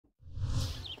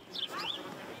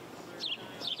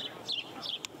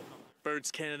Birds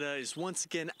Canada is once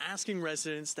again asking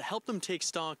residents to help them take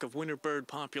stock of winter bird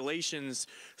populations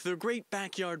through their Great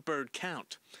Backyard Bird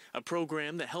Count, a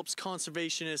program that helps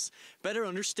conservationists better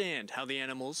understand how the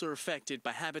animals are affected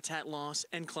by habitat loss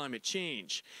and climate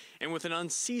change. And with an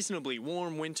unseasonably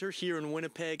warm winter here in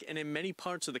Winnipeg and in many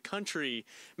parts of the country,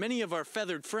 many of our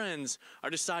feathered friends are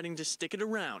deciding to stick it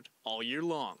around all year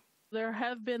long. There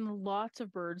have been lots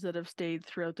of birds that have stayed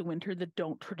throughout the winter that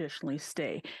don't traditionally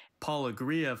stay. Paula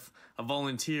Grief, a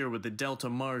volunteer with the Delta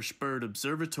Marsh Bird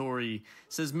Observatory,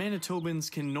 says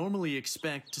Manitobans can normally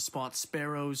expect to spot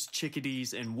sparrows,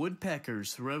 chickadees, and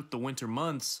woodpeckers throughout the winter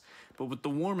months, but with the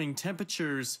warming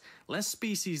temperatures, less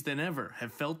species than ever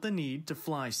have felt the need to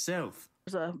fly south.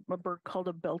 There's a bird called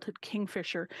a belted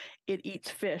kingfisher. It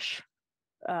eats fish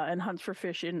and hunts for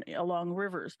fish along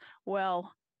rivers.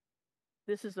 Well,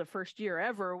 this is the first year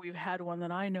ever we've had one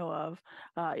that I know of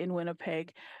in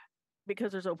Winnipeg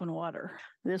because there's open water.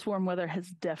 This warm weather has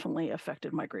definitely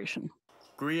affected migration.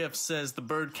 Grief says the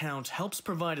bird count helps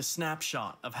provide a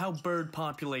snapshot of how bird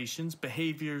populations,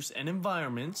 behaviors, and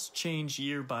environments change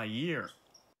year by year.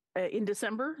 In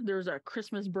December, there's a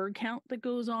Christmas bird count that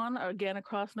goes on again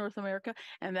across North America,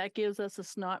 and that gives us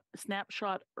a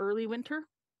snapshot early winter.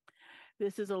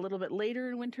 This is a little bit later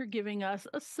in winter, giving us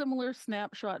a similar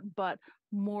snapshot, but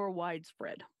more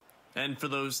widespread. And for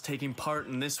those taking part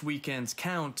in this weekend's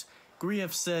count,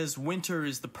 Grief says winter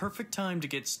is the perfect time to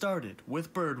get started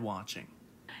with bird watching.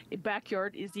 A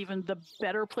backyard is even the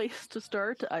better place to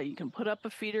start. You can put up a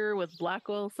feeder with black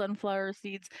oil sunflower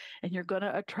seeds and you're going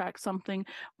to attract something,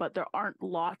 but there aren't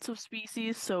lots of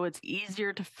species, so it's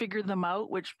easier to figure them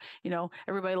out, which,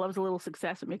 everybody loves a little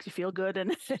success. It makes you feel good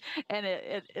and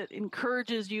it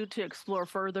encourages you to explore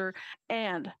further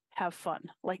and have fun.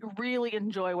 Like, really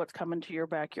enjoy what's coming to your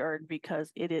backyard because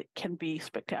it can be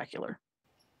spectacular.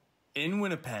 In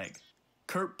Winnipeg,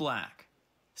 Kurt Black,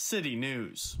 City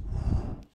News.